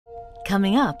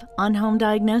coming up on Home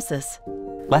Diagnosis.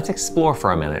 Let's explore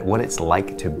for a minute what it's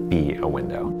like to be a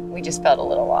window. We just felt a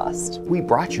little lost. We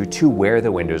brought you to where the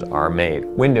windows are made.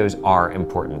 Windows are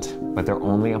important, but they're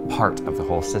only a part of the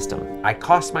whole system. I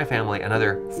cost my family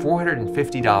another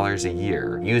 $450 a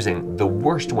year using the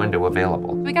worst window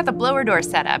available. We got the blower door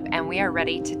set up and we are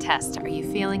ready to test. Are you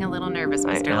feeling a little nervous,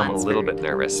 Mr. Lunsford? I am a little bit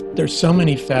nervous. There's so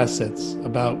many facets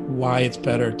about why it's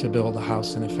better to build a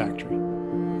house in a factory.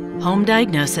 Home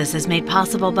Diagnosis is made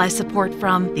possible by support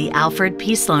from the Alfred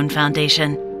P. Sloan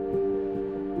Foundation,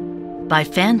 by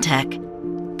Fantech,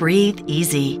 Breathe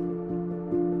Easy,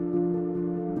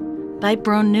 by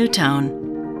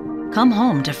Broan-NuTone, come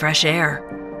home to fresh air,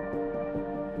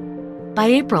 by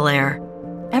April Air,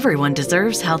 everyone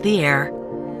deserves healthy air,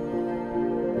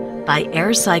 by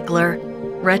Air Cycler,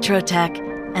 Retrotech,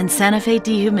 and Santa Fe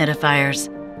dehumidifiers,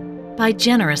 by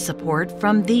generous support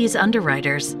from these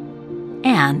underwriters,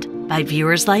 and by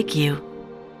viewers like you.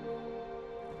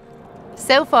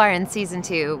 So far in Season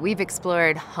 2, we've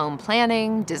explored home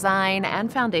planning, design,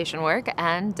 and foundation work,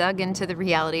 and dug into the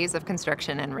realities of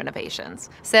construction and renovations.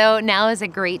 So now is a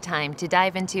great time to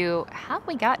dive into how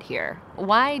we got here.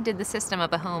 Why did the system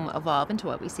of a home evolve into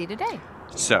what we see today?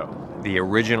 So, the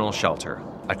original shelter,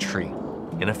 a tree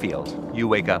in a field. You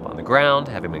wake up on the ground,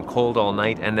 having been cold all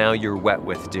night, and now you're wet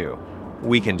with dew.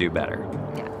 We can do better.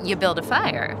 Yeah, you build a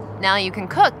fire. Now you can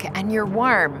cook and you're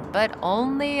warm, but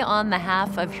only on the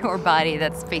half of your body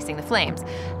that's facing the flames.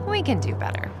 We can do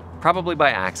better. Probably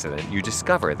by accident, you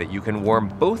discover that you can warm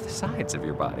both sides of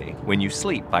your body when you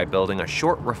sleep by building a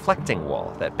short reflecting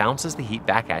wall that bounces the heat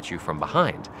back at you from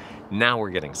behind. Now we're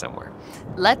getting somewhere.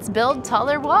 Let's build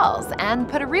taller walls and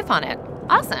put a roof on it.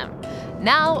 Awesome.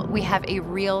 Now we have a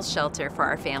real shelter for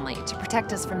our family to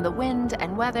protect us from the wind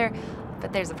and weather.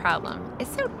 But there's a problem.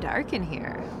 It's so dark in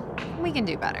here. We can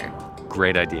do better.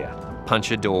 Great idea.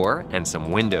 Punch a door and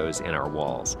some windows in our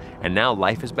walls. And now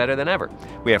life is better than ever.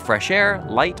 We have fresh air,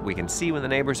 light, we can see when the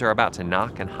neighbors are about to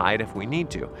knock and hide if we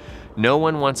need to. No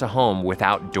one wants a home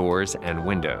without doors and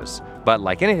windows. But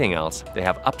like anything else, they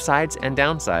have upsides and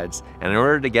downsides. And in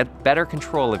order to get better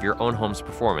control of your own home's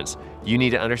performance, you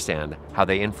need to understand how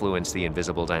they influence the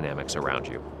invisible dynamics around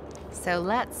you. So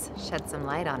let's shed some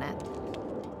light on it.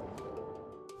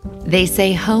 They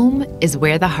say home is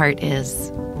where the heart is.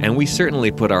 And we certainly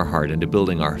put our heart into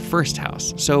building our first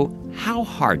house. So how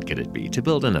hard could it be to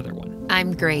build another one?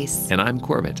 I'm Grace. And I'm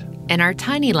Corbett. In our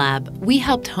tiny lab, we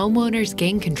helped homeowners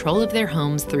gain control of their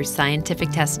homes through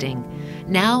scientific testing.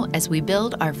 Now, as we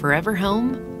build our forever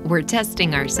home, we're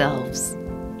testing ourselves.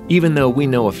 Even though we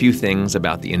know a few things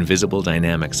about the invisible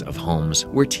dynamics of homes,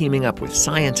 we're teaming up with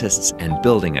scientists and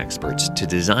building experts to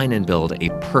design and build a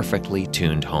perfectly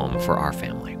tuned home for our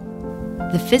family.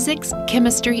 The physics,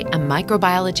 chemistry, and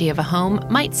microbiology of a home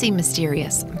might seem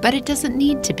mysterious, but it doesn't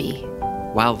need to be.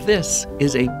 While this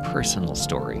is a personal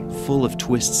story full of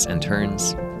twists and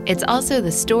turns, it's also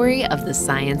the story of the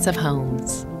science of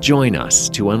homes. Join us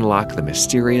to unlock the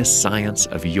mysterious science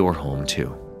of your home,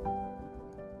 too.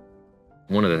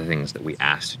 One of the things that we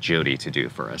asked Jody to do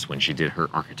for us when she did her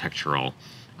architectural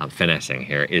finessing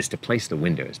here is to place the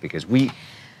windows, because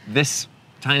this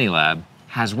tiny lab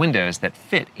has windows that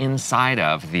fit inside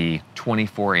of the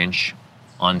 24-inch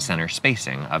on-center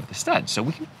spacing of the studs. So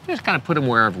we can just kind of put them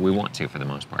wherever we want to for the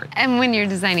most part. And when you're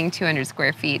designing 200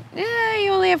 square feet,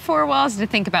 you only have 4 walls to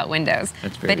think about windows.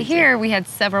 That's very easy. Here we had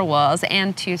several walls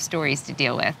and 2 stories to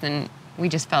deal with, and we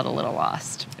just felt a little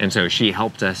lost. And so she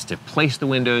helped us to place the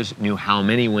windows, knew how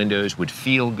many windows would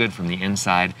feel good from the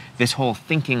inside. This whole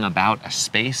thinking about a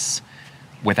space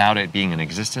without it being in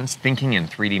existence, thinking in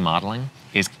 3D modeling,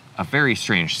 is a very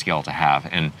strange skill to have.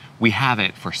 And we have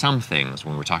it for some things.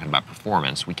 When we're talking about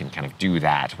performance, we can kind of do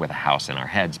that with a house in our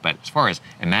heads. But as far as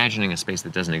imagining a space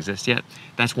that doesn't exist yet,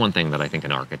 that's one thing that I think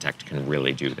an architect can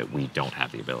really do that we don't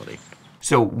have the ability.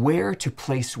 So where to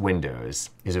place windows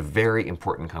is a very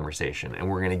important conversation, and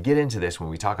we're going to get into this when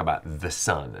we talk about the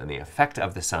sun and the effect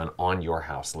of the sun on your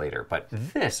house later. But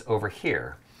this over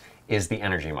here is the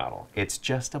energy model. It's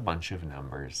just a bunch of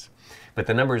numbers, but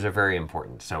the numbers are very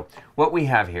important. So what we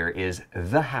have here is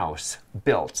the house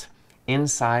built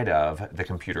inside of the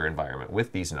computer environment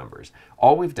with these numbers.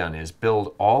 All we've done is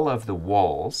build all of the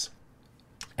walls,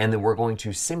 and then we're going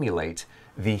to simulate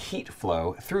the heat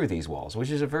flow through these walls,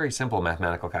 which is a very simple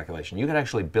mathematical calculation. You could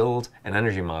actually build an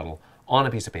energy model on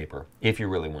a piece of paper if you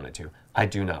really wanted to. I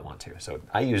do not want to, so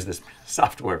I use this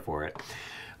software for it.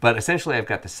 But essentially I've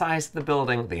got the size of the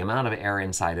building, the amount of air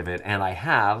inside of it, and I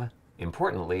have,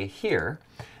 importantly here,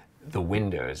 the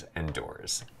windows and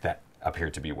doors that appear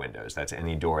to be windows. That's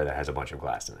any door that has a bunch of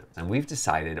glass in it. And we've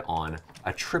decided on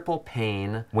a triple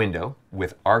pane window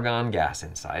with argon gas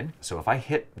inside. So if I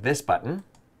hit this button,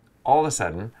 all of a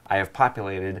sudden I have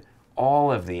populated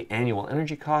all of the annual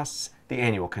energy costs, the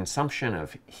annual consumption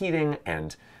of heating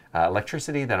and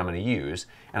electricity that I'm going to use,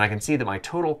 and I can see that my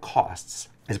total costs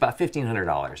is about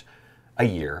 $1,500 a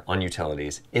year on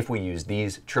utilities if we use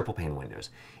these triple pane windows.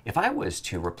 If I was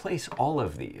to replace all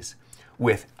of these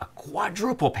with a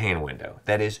quadruple pane window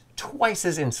that is twice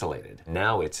as insulated,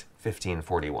 now it's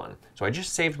 $1,541. So I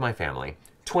just saved my family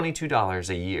 $22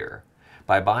 a year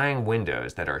by buying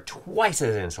windows that are twice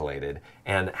as insulated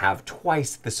and have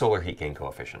twice the solar heat gain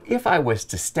coefficient. If I was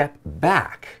to step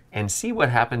back and see what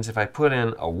happens if I put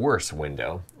in a worse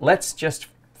window, let's just,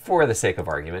 for the sake of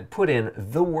argument, put in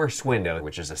the worst window,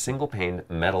 which is a single pane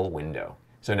metal window.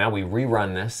 So now we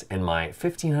rerun this, and my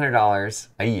 $1,500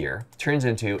 a year turns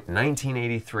into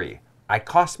 $1,983. I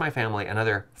cost my family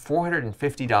another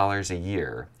 $450 a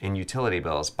year in utility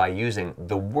bills by using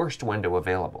the worst window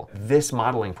available. This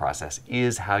modeling process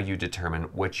is how you determine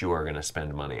what you are going to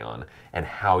spend money on and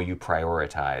how you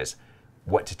prioritize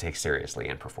what to take seriously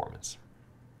in performance.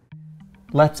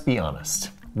 Let's be honest.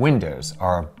 Windows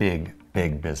are a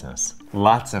big business.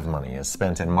 Lots of money is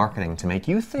spent in marketing to make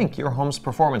you think your home's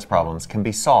performance problems can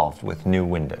be solved with new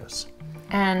windows.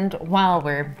 And while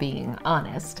we're being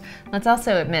honest, let's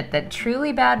also admit that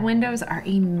truly bad windows are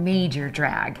a major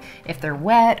drag. If they're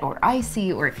wet or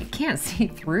icy, or if you can't see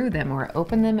through them or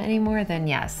open them anymore, then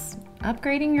yes,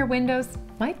 upgrading your windows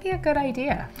might be a good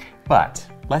idea. But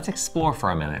let's explore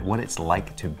for a minute what it's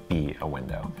like to be a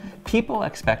window. People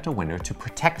expect a window to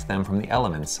protect them from the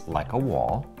elements like a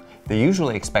wall. They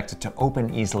usually expect it to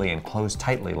open easily and close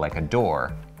tightly like a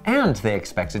door. And they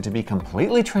expect it to be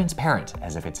completely transparent,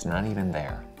 as if it's not even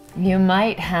there. You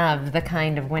might have the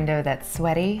kind of window that's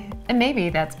sweaty, and maybe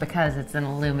that's because it's an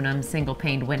aluminum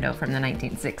single-paned window from the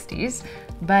 1960s,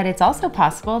 but it's also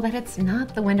possible that it's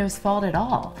not the window's fault at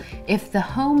all. If the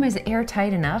home is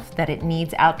airtight enough that it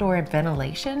needs outdoor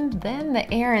ventilation, then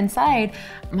the air inside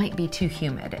might be too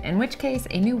humid, in which case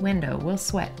a new window will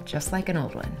sweat just like an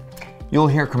old one. You'll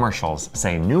hear commercials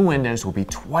say new windows will be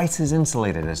twice as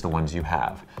insulated as the ones you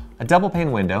have. A double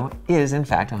pane window is in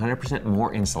fact 100%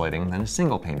 more insulating than a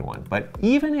single pane one, but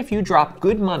even if you drop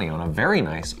good money on a very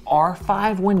nice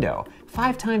R5 window,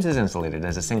 5 times as insulated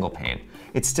as a single pane,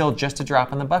 it's still just a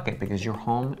drop in the bucket because your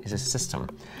home is a system.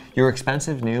 Your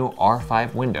expensive new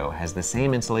R5 window has the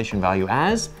same insulation value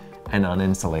as an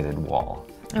uninsulated wall.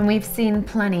 And we've seen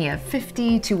plenty of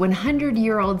 50 to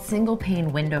 100-year-old single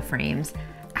pane window frames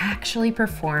actually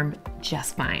perform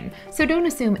just fine. So don't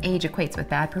assume age equates with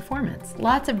bad performance.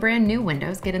 Lots of brand new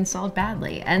windows get installed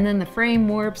badly, and then the frame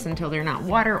warps until they're not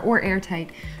water or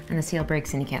airtight, and the seal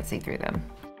breaks and you can't see through them.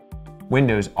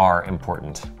 Windows are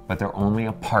important, but they're only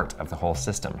a part of the whole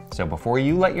system. So before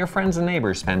you let your friends and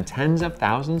neighbors spend tens of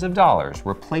thousands of dollars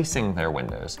replacing their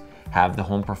windows, have the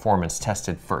home performance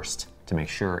tested first to make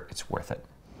sure it's worth it.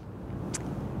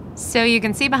 So you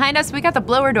can see behind us, we got the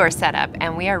blower door set up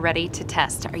and we are ready to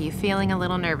test. Are you feeling a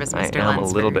little nervous, Mr. Lunsford? I am a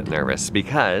little bit nervous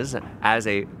because as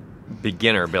a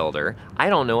beginner builder, I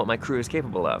don't know what my crew is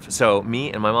capable of. So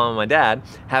me and my mom and my dad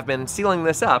have been sealing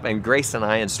this up, and Grace and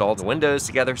I installed the windows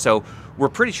together. So we're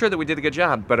pretty sure that we did a good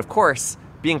job. But of course,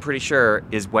 being pretty sure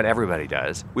is what everybody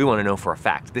does. We want to know for a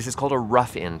fact. This is called a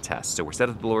rough-in test. So we're set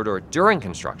at the blower door during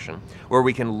construction where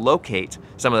we can locate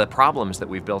some of the problems that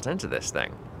we've built into this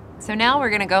thing. So now we're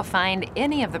gonna go find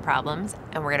any of the problems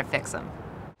and we're gonna fix them.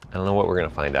 I don't know what we're gonna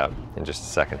find out in just a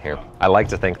second here. I like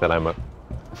to think that I'm a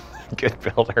good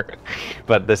builder,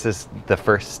 but this is the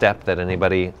first step that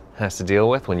anybody has to deal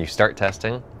with when you start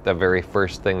testing. The very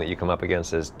first thing that you come up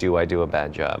against is, do I do a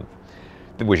bad job?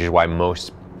 Which is why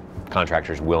most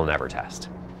contractors will never test.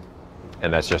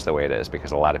 And that's just the way it is,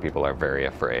 because a lot of people are very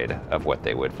afraid of what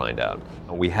they would find out.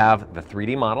 We have the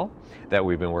 3D model that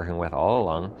we've been working with all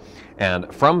along.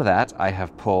 And from that, I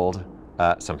have pulled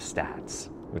some stats,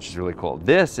 which is really cool.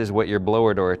 This is what your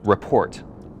blower door report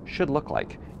should look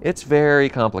like. It's very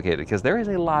complicated because there is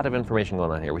a lot of information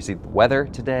going on here. We see the weather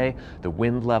today, the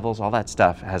wind levels, all that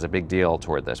stuff has a big deal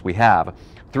toward this. We have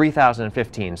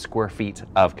 3,015 square feet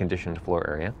of conditioned floor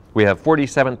area. We have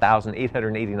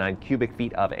 47,889 cubic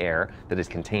feet of air that is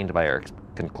contained by our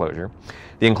enclosure.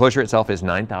 The enclosure itself is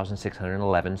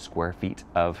 9,611 square feet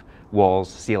of walls,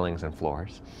 ceilings, and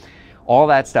floors. All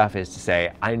that stuff is to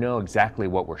say, I know exactly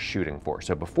what we're shooting for.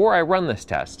 So before I run this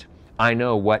test, I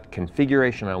know what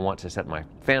configuration I want to set my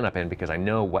fan up in because I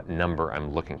know what number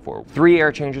I'm looking for. 3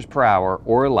 air changes per hour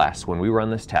or less when we run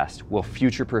this test will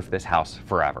future-proof this house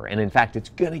forever. And in fact, it's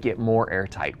gonna get more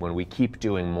airtight when we keep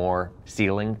doing more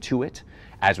sealing to it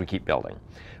as we keep building.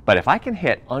 But if I can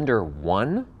hit under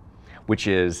 1, which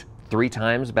is 3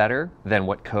 times better than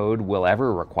what code will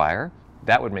ever require,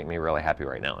 that would make me really happy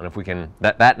right now. And if we can,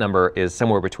 that number is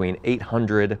somewhere between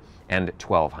 800 and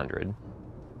 1200.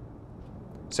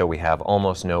 So we have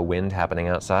almost no wind happening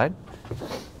outside.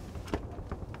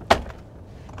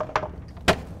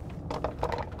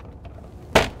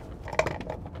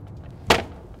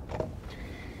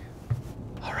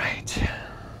 All right,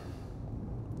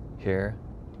 here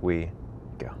we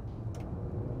go.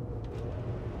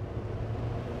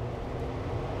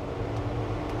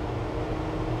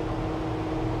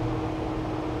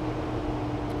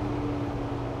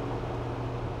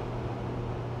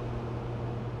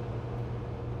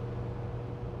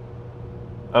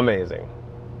 Amazing.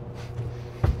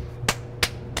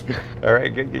 All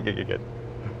right, good.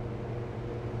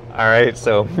 All right,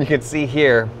 so you can see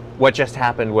here, what just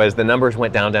happened was the numbers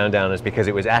went down is because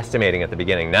it was estimating at the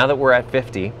beginning. Now that we're at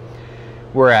 50,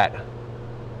 we're at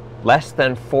less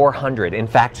than 400. In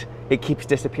fact, it keeps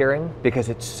disappearing because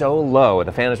it's so low.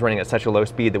 The fan is running at such a low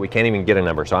speed that we can't even get a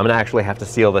number. So I'm gonna actually have to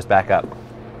seal this back up.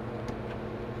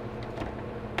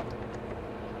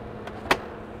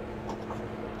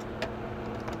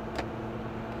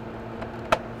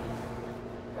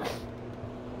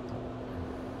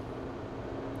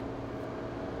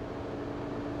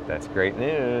 That's great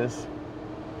news.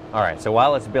 All right, so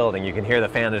while it's building, you can hear the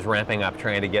fan is ramping up,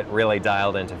 trying to get really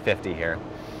dialed into 50 here.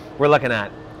 We're looking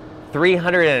at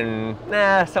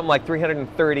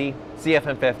 330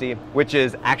 CFM50, which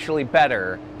is actually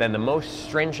better than the most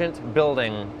stringent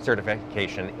building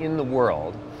certification in the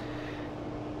world.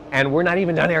 And we're not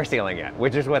even done air sealing yet,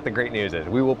 which is what the great news is.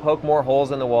 We will poke more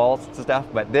holes in the walls and stuff,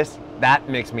 but that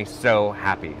makes me so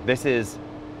happy. This is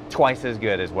twice as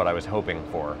good as what I was hoping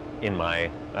for in my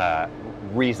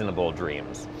reasonable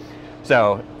dreams.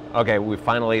 So, okay, we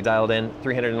finally dialed in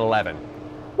 311.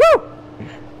 Woo!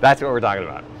 That's what we're talking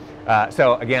about.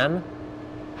 So again,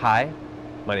 hi,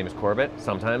 my name is Corbett.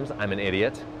 Sometimes I'm an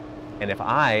idiot. And if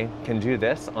I can do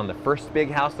this on the first big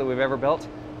house that we've ever built,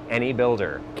 any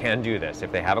builder can do this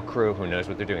if they have a crew who knows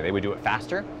what they're doing. They would do it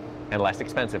faster and less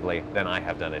expensively than I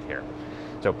have done it here.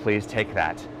 So please take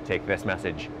this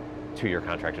message to your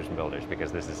contractors and builders,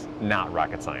 because this is not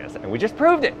rocket science, and we just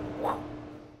proved it.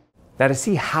 Now, to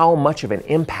see how much of an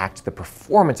impact the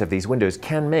performance of these windows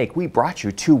can make, we brought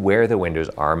you to where the windows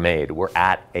are made. We're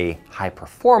at a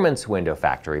high-performance window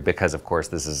factory because, of course,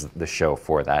 this is the show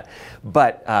for that.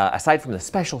 But aside from the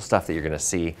special stuff that you're going to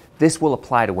see, this will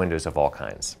apply to windows of all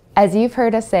kinds. As you've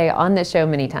heard us say on this show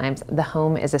many times, the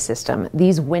home is a system.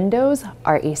 These windows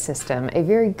are a system, a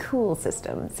very cool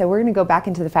system. So we're going to go back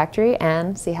into the factory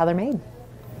and see how they're made.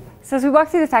 So as we walk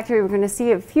through the factory, we're going to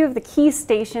see a few of the key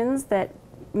stations that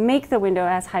make the window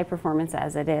as high performance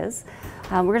as it is.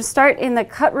 We're going to start in the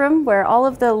cut room where all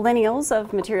of the lineals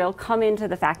of material come into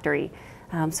the factory.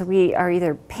 So we are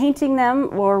either painting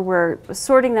them or we're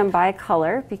sorting them by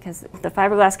color, because the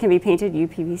fiberglass can be painted,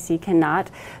 UPVC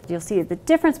cannot. You'll see the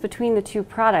difference between the two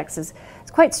products is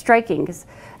quite striking, because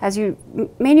as you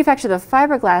manufacture the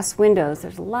fiberglass windows,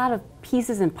 there's a lot of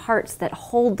pieces and parts that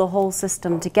hold the whole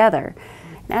system together.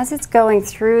 And as it's going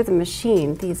through the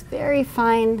machine, these very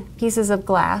fine pieces of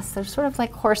glass, they're sort of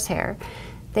like horsehair,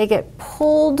 they get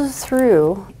pulled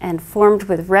through and formed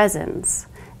with resins,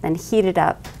 then heated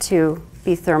up to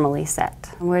be thermally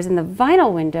set. Whereas in the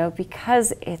vinyl window,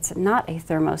 because it's not a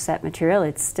thermoset material,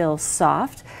 it's still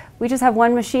soft, we just have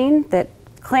one machine that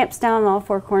clamps down on all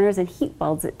 4 corners and heat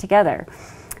welds it together.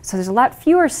 So there's a lot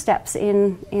fewer steps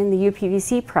in the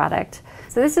UPVC product.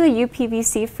 So this is a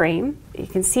UPVC frame. You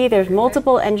can see there's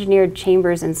multiple engineered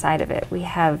chambers inside of it. We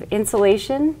have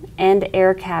insulation and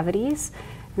air cavities.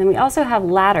 And then we also have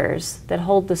ladders that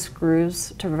hold the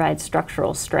screws to provide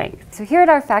structural strength. So here at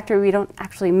our factory, we don't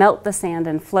actually melt the sand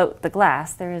and float the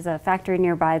glass. There is a factory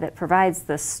nearby that provides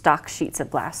the stock sheets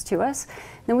of glass to us.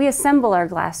 Then we assemble our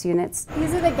glass units.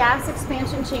 These are the gas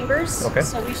expansion chambers. Okay.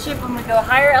 So we ship when we go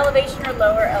higher elevation or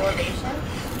lower elevation.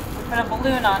 We put a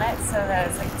balloon on it so that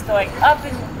it's going up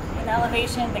in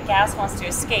elevation, the gas wants to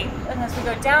escape. And as we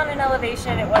go down in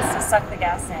elevation, it wants to suck the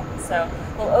gas in. So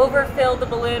we'll overfill the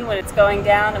balloon when it's going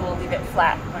down, and we'll leave it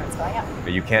flat when it's going up.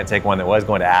 But you can't take one that was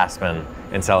going to Aspen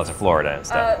and sell it to Florida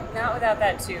instead. Not without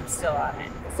that tube still on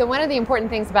it. So one of the important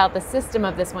things about the system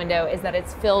of this window is that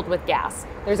it's filled with gas.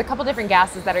 There's a couple different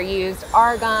gases that are used: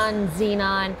 argon,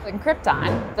 xenon, and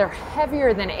krypton. They're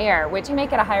heavier than air, which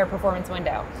make it a higher performance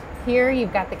window. Here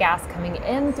you've got the gas coming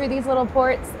in through these little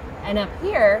ports, and up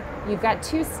here you've got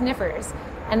two sniffers.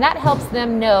 And that helps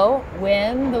them know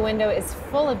when the window is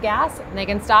full of gas, and they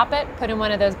can stop it, put in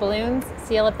one of those balloons,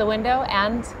 seal up the window,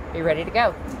 and be ready to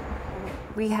go.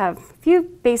 We have a few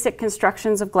basic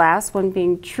constructions of glass, one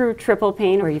being true triple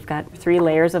pane, where you've got 3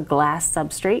 layers of glass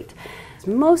substrate.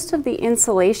 Most of the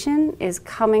insulation is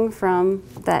coming from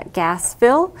that gas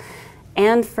fill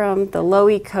and from the low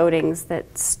E coatings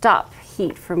that stop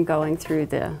heat from going through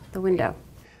the window.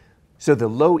 So the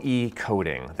low E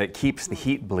coating that keeps the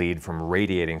heat bleed from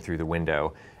radiating through the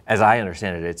window, as I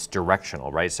understand it, it's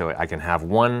directional, right? So I can have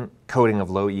one coating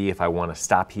of low E if I want to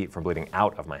stop heat from bleeding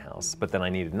out of my house, but then I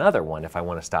need another one if I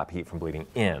want to stop heat from bleeding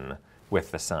in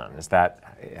with the sun.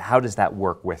 How does that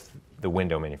work with the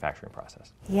window manufacturing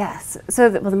process? Yes. So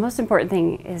the most important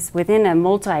thing is within a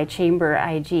multi-chamber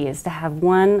IG is to have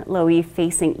one low E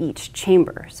facing each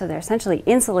chamber. So they're essentially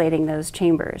insulating those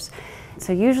chambers.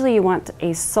 So usually you want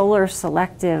a solar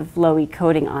selective low E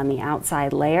coating on the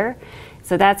outside layer.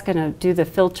 So that's going to do the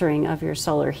filtering of your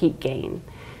solar heat gain.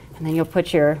 And then you'll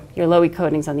put your low E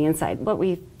coatings on the inside. What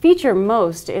we feature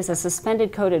most is a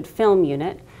suspended coated film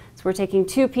unit. So we're taking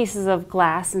 2 pieces of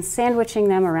glass and sandwiching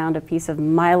them around a piece of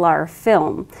Mylar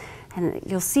film. And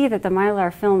you'll see that the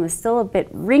Mylar film is still a bit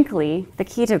wrinkly. The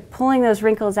key to pulling those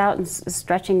wrinkles out is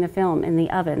stretching the film in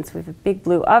the oven. So we have a big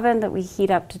blue oven that we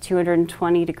heat up to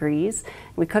 220 degrees.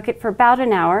 We cook it for about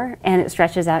an hour and it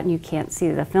stretches out and you can't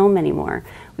see the film anymore.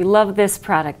 We love this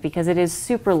product because it is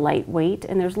super lightweight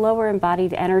and there's lower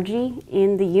embodied energy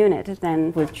in the unit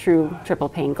than with true triple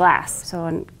pane glass. So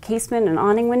on casement and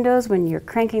awning windows, when you're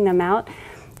cranking them out,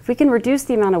 if we can reduce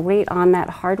the amount of weight on that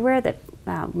hardware that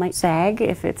might sag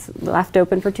if it's left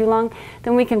open for too long,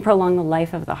 then we can prolong the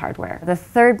life of the hardware. The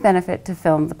third benefit to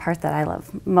film, the part that I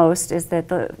love most, is that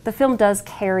the film does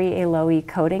carry a low E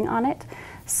coating on it.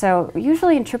 So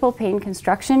usually in triple pane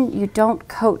construction, you don't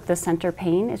coat the center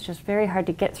pane. It's just very hard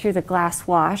to get through the glass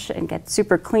wash and get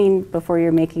super clean before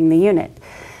you're making the unit.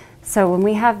 So when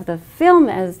we have the film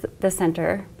as the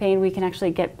center pane, we can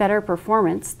actually get better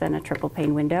performance than a triple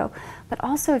pane window. But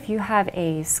also if you have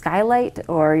a skylight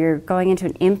or you're going into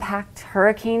an impact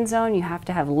hurricane zone, you have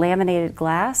to have laminated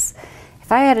glass.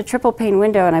 If I had a triple pane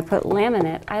window and I put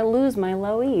laminate, I lose my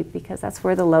low E because that's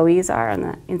where the low E's are on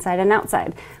the inside and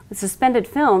outside. With suspended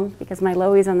film, because my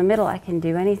low E's on the middle, I can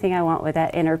do anything I want with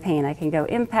that inner pane. I can go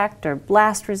impact or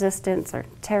blast resistance or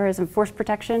terrorism force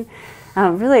protection.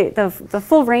 Really, the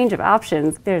full range of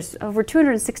options. There's over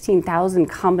 216,000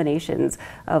 combinations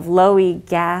of low E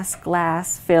gas,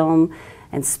 glass, film,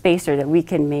 and spacer that we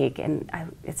can make, and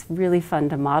it's really fun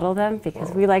to model them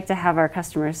because we like to have our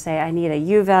customers say, I need a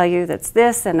U value that's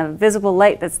this and a visible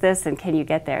light that's this, and can you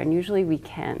get there? And usually we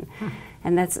can.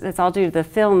 And that's all due to the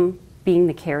film being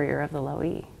the carrier of the low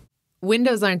E.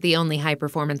 Windows aren't the only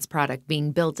high-performance product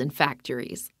being built in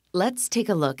factories. Let's take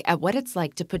a look at what it's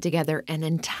like to put together an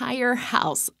entire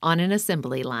house on an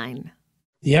assembly line.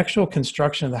 The actual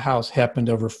construction of the house happened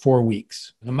over 4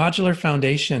 weeks. The modular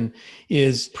foundation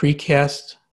is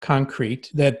precast concrete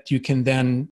that you can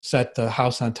then set the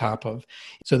house on top of.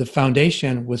 So the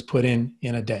foundation was put in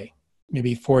a day.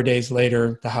 Maybe 4 days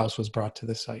later, the house was brought to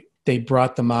the site. They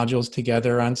brought the modules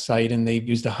together on site and they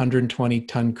used a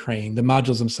 120-ton crane. The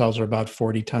modules themselves are about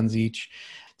 40 tons each.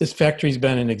 This factory's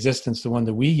been in existence, the one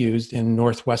that we used in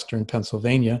northwestern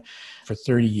Pennsylvania, for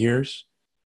 30 years.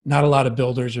 Not a lot of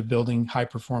builders are building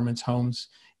high-performance homes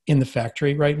in the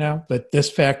factory right now, but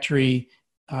this factory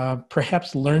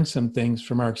perhaps learned some things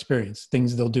from our experience,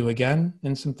 things they'll do again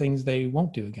and some things they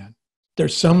won't do again.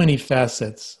 There's so many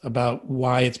facets about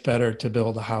why it's better to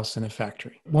build a house in a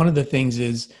factory. One of the things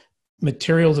is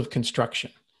materials of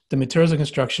construction. The materials of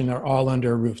construction are all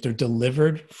under a roof. They're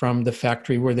delivered from the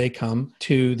factory where they come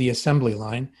to the assembly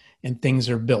line, and things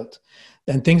are built.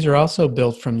 And things are also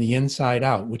built from the inside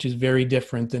out, which is very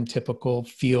different than typical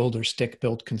field or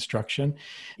stick-built construction.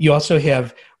 You also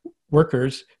have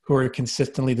workers who are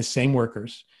consistently the same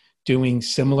workers doing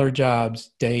similar jobs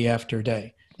day after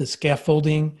day. The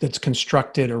scaffolding that's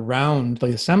constructed around the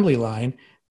assembly line,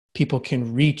 people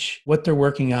can reach what they're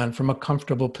working on from a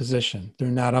comfortable position. They're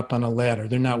not up on a ladder.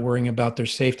 They're not worrying about their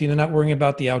safety. They're not worrying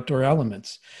about the outdoor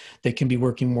elements. They can be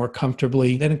working more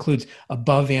comfortably. That includes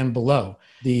above and below.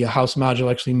 The house module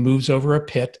actually moves over a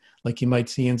pit, like you might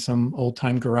see in some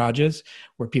old-time garages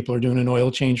where people are doing an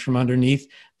oil change from underneath.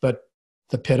 But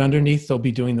the pit underneath, they'll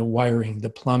be doing the wiring, the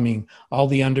plumbing, all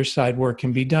the underside work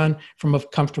can be done from a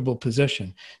comfortable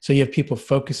position. So you have people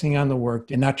focusing on the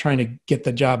work and not trying to get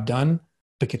the job done,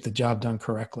 but get the job done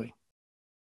correctly.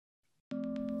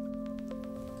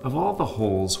 Of all the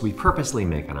holes we purposely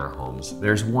make in our homes,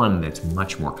 there's one that's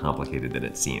much more complicated than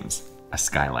it seems: a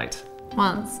skylight.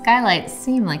 Well, skylights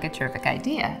seem like a terrific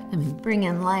idea. I mean, bring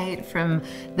in light from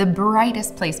the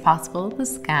brightest place possible, the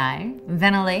sky,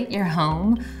 ventilate your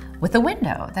home with a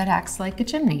window that acts like a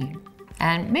chimney,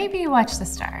 and maybe you watch the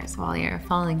stars while you're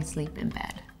falling asleep in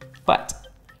bed. But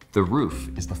the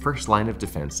roof is the first line of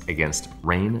defense against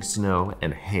rain, snow,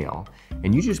 and hail,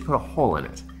 and you just put a hole in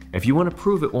it. If you want to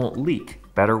prove it won't leak,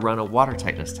 better run a water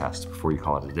tightness test before you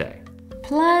call it a day.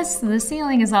 Plus, the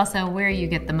ceiling is also where you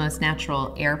get the most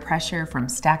natural air pressure from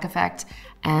stack effect,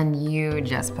 and you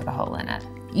just put a hole in it.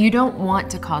 You don't want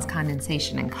to cause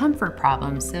condensation and comfort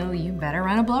problems, so you better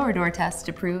run a blower door test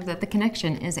to prove that the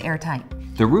connection is airtight.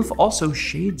 The roof also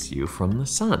shades you from the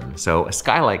sun, so a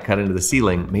skylight cut into the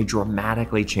ceiling may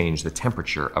dramatically change the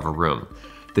temperature of a room.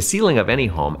 The ceiling of any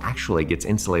home actually gets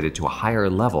insulated to a higher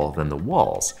level than the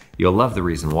walls. You'll love the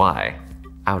reason why: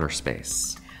 outer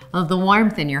space. Well, the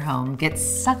warmth in your home gets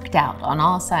sucked out on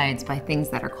all sides by things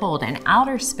that are cold, and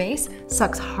outer space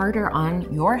sucks harder on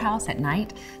your house at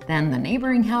night than the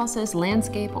neighboring house's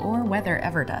landscape or weather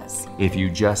ever does. If you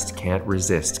just can't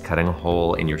resist cutting a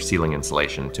hole in your ceiling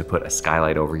insulation to put a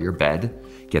skylight over your bed,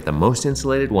 get the most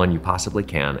insulated one you possibly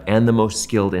can and the most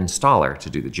skilled installer to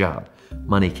do the job.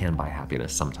 Money can buy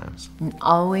happiness sometimes. And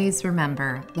always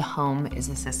remember, the home is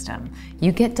a system.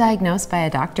 You get diagnosed by a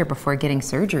doctor before getting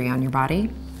surgery on your body.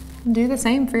 Do the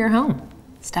same for your home.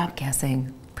 Stop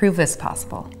guessing. Prove this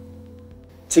possible.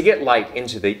 To get light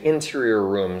into the interior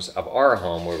rooms of our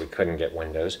home where we couldn't get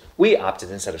windows, we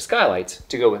opted, instead of skylights,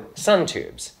 to go with sun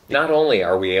tubes. Not only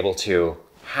are we able to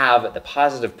have the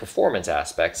positive performance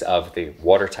aspects of the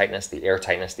water tightness, the air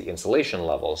tightness, the insulation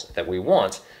levels that we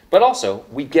want, but also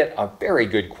we get a very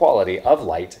good quality of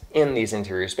light in these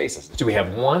interior spaces. So we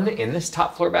have one in this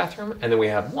top floor bathroom, and then we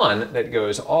have one that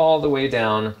goes all the way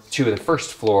down to the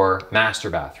first floor master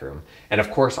bathroom. And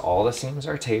of course, all the seams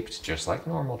are taped just like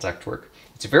normal ductwork.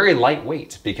 It's very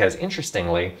lightweight because,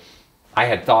 interestingly, I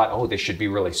had thought, oh, this should be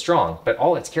really strong, but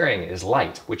all it's carrying is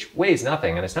light, which weighs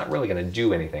nothing, and it's not really gonna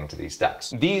do anything to these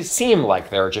ducts. These seem like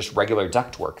they're just regular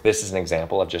ductwork. This is an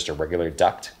example of just a regular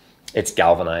duct. It's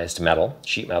galvanized metal,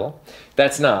 sheet metal.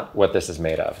 That's not what this is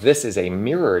made of. This is a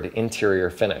mirrored interior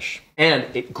finish,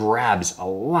 and it grabs a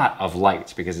lot of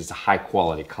light because it's a high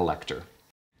quality collector.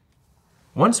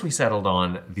 Once we settled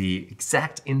on the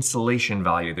exact insulation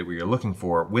value that we were looking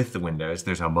for with the windows,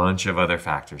 there's a bunch of other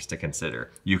factors to consider.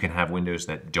 You can have windows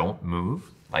that don't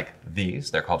move, like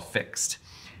these, they're called fixed.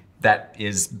 That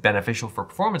is beneficial for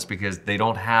performance because they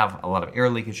don't have a lot of air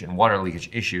leakage and water leakage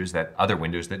issues that other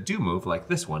windows that do move, like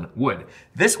this one, would.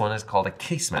 This one is called a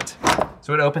casement.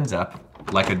 So it opens up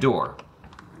like a door.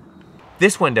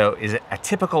 This window is a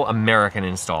typical American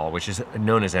install, which is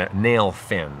known as a nail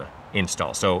fin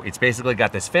install. So it's basically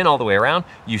got this fin all the way around.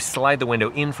 You slide the window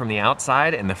in from the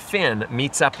outside and the fin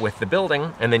meets up with the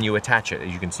building, and then you attach it.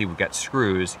 As you can see, we've got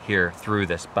screws here through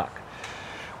this buck.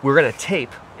 We're gonna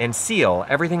tape and seal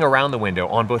everything around the window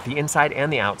on both the inside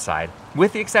and the outside,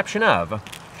 with the exception of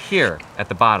here at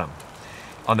the bottom.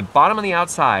 On the bottom and the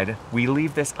outside, we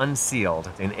leave this unsealed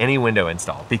in any window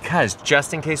install because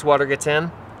just in case water gets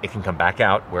in, it can come back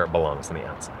out where it belongs on the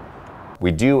outside.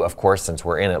 We do, of course, since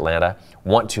we're in Atlanta,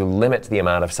 want to limit the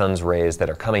amount of sun's rays that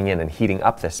are coming in and heating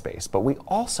up this space, but we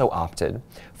also opted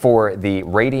for the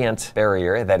radiant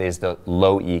barrier that is the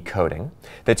low E coating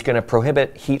that's going to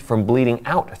prohibit heat from bleeding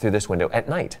out through this window at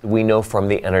night. We know from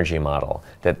the energy model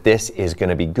that this is going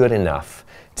to be good enough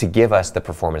to give us the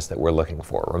performance that we're looking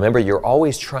for. Remember, you're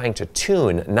always trying to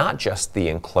tune not just the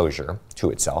enclosure to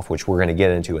itself, which we're going to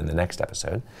get into in the next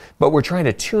episode, but we're trying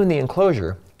to tune the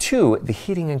enclosure to the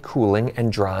heating and cooling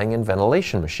and drying and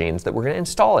ventilation machines that we're going to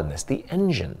install in this, the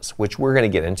engines, which we're going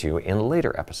to get into in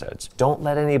later episodes. Don't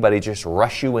let anybody just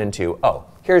rush you into, oh,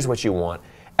 here's what you want.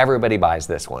 Everybody buys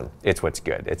this one. It's what's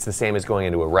good. It's the same as going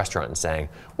into a restaurant and saying,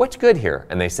 what's good here?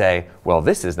 And they say, well,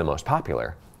 this is the most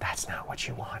popular. That's not what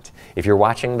you want. If you're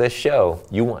watching this show,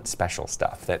 you want special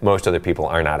stuff that most other people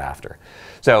are not after.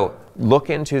 So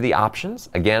look into the options.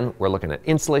 Again, we're looking at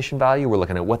insulation value. We're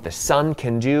looking at what the sun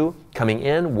can do coming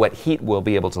in, what heat will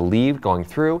be able to leave going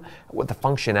through, what the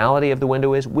functionality of the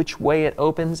window is, which way it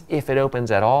opens, if it opens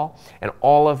at all. And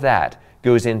all of that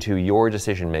goes into your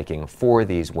decision making for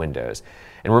these windows.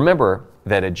 And remember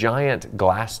that a giant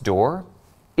glass door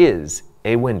is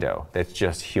a window that's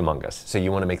just humongous. So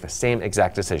you want to make the same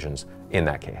exact decisions in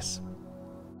that case.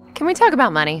 Can we talk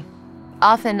about money?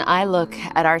 Often I look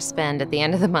at our spend at the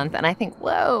end of the month and I think,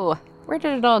 whoa, where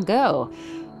did it all go?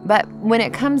 But when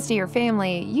it comes to your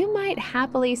family, you might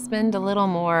happily spend a little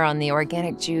more on the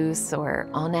organic juice or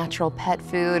all-natural pet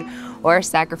food, or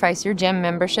sacrifice your gym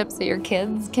membership so your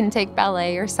kids can take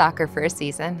ballet or soccer for a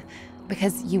season,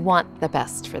 because you want the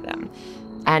best for them.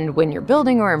 And when you're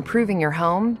building or improving your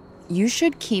home, you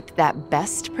should keep that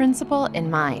best principle in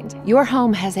mind. Your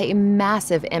home has a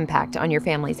massive impact on your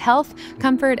family's health,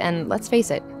 comfort, and let's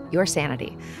face it, your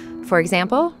sanity. For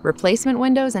example, replacement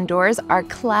windows and doors are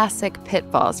classic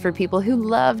pitfalls for people who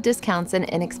love discounts and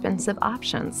inexpensive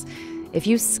options. If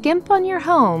you skimp on your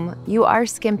home, you are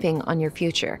skimping on your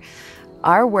future.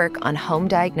 Our work on home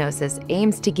diagnosis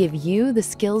aims to give you the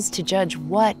skills to judge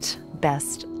what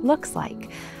best looks like.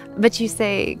 But you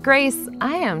say, Grace,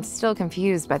 I am still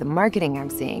confused by the marketing I'm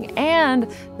seeing,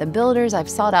 and the builders I've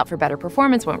sought out for better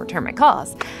performance won't return my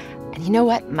calls. And you know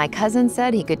what? My cousin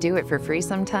said he could do it for free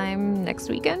sometime next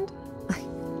weekend.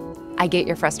 I get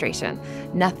your frustration.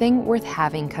 Nothing worth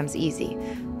having comes easy.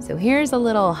 So here's a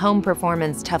little home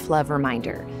performance tough love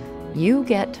reminder. You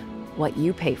get what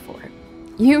you pay for.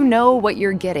 You know what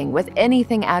you're getting with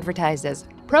anything advertised as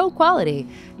pro quality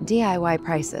DIY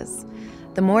prices.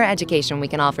 The more education we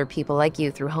can offer people like you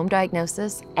through home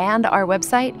diagnosis and our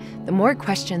website, the more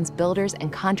questions builders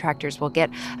and contractors will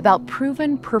get about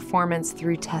proven performance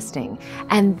through testing.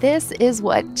 And this is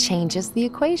what changes the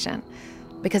equation.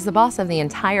 Because the boss of the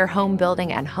entire home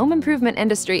building and home improvement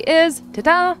industry is,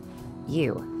 ta-da,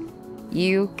 you.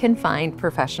 You can find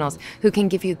professionals who can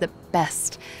give you the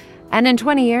best. And in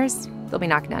 20 years, they'll be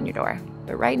knocking down your door.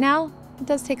 But right now, it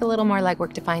does take a little more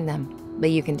legwork to find them, but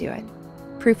you can do it.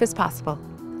 Proof is possible.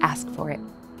 Ask for it.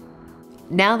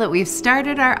 Now that we've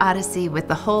started our odyssey with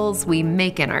the holes we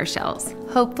make in our shells,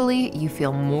 hopefully you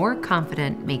feel more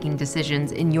confident making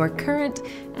decisions in your current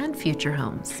and future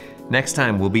homes. Next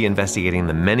time, we'll be investigating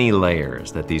the many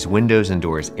layers that these windows and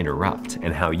doors interrupt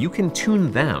and how you can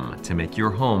tune them to make your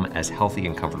home as healthy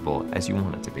and comfortable as you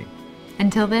want it to be.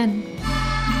 Until then.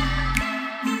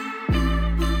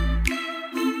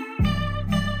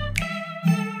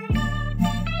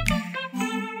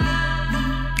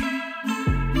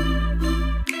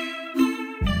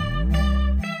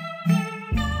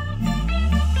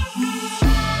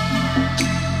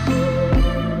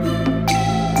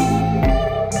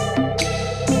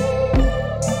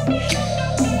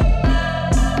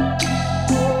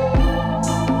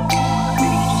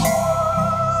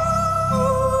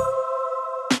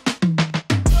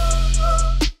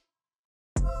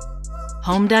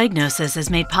 Home Diagnosis is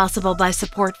made possible by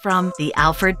support from the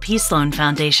Alfred P. Sloan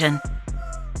Foundation,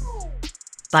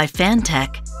 by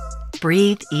Fantech,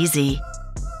 Breathe Easy,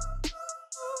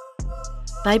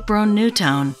 by Brown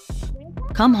Newtone,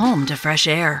 come home to fresh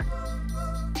air,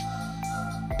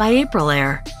 by April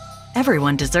Air,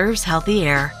 everyone deserves healthy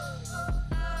air,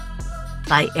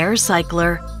 by Air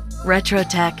Cycler,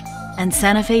 Retrotech, and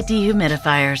Santa Fe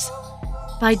dehumidifiers,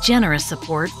 by generous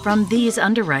support from these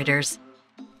underwriters,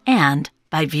 and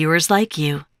by viewers like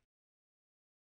you.